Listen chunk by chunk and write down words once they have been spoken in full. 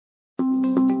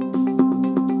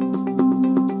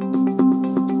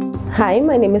Hi,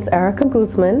 my name is Erica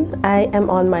Guzman. I am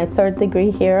on my third degree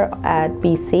here at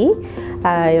BC.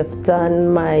 I've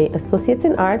done my Associates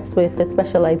in Arts with a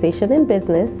specialization in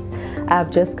business.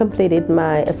 I've just completed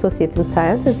my Associates in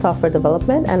Science and Software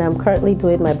Development, and I'm currently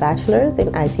doing my Bachelor's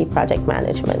in IT Project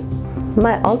Management.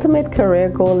 My ultimate career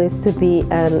goal is to be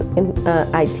an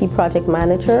IT project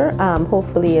manager,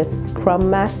 hopefully a Scrum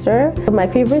Master. My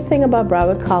favorite thing about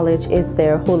Broward College is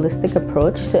their holistic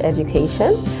approach to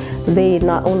education. They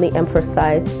not only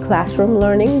emphasize classroom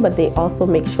learning, but they also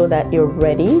make sure that you're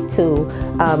ready to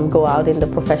go out in the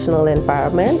professional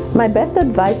environment. My best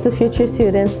advice to future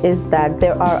students is that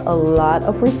there are a lot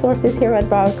of resources here at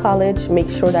Broward College.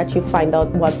 Make sure that you find out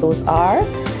what those are.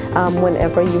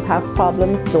 Whenever you have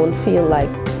problems, don't feel like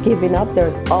giving up.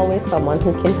 There's always someone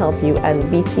who can help you, and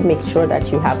BC makes sure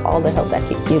that you have all the help that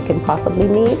you can possibly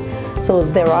need. So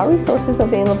there are resources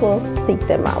available. Seek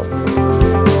them out.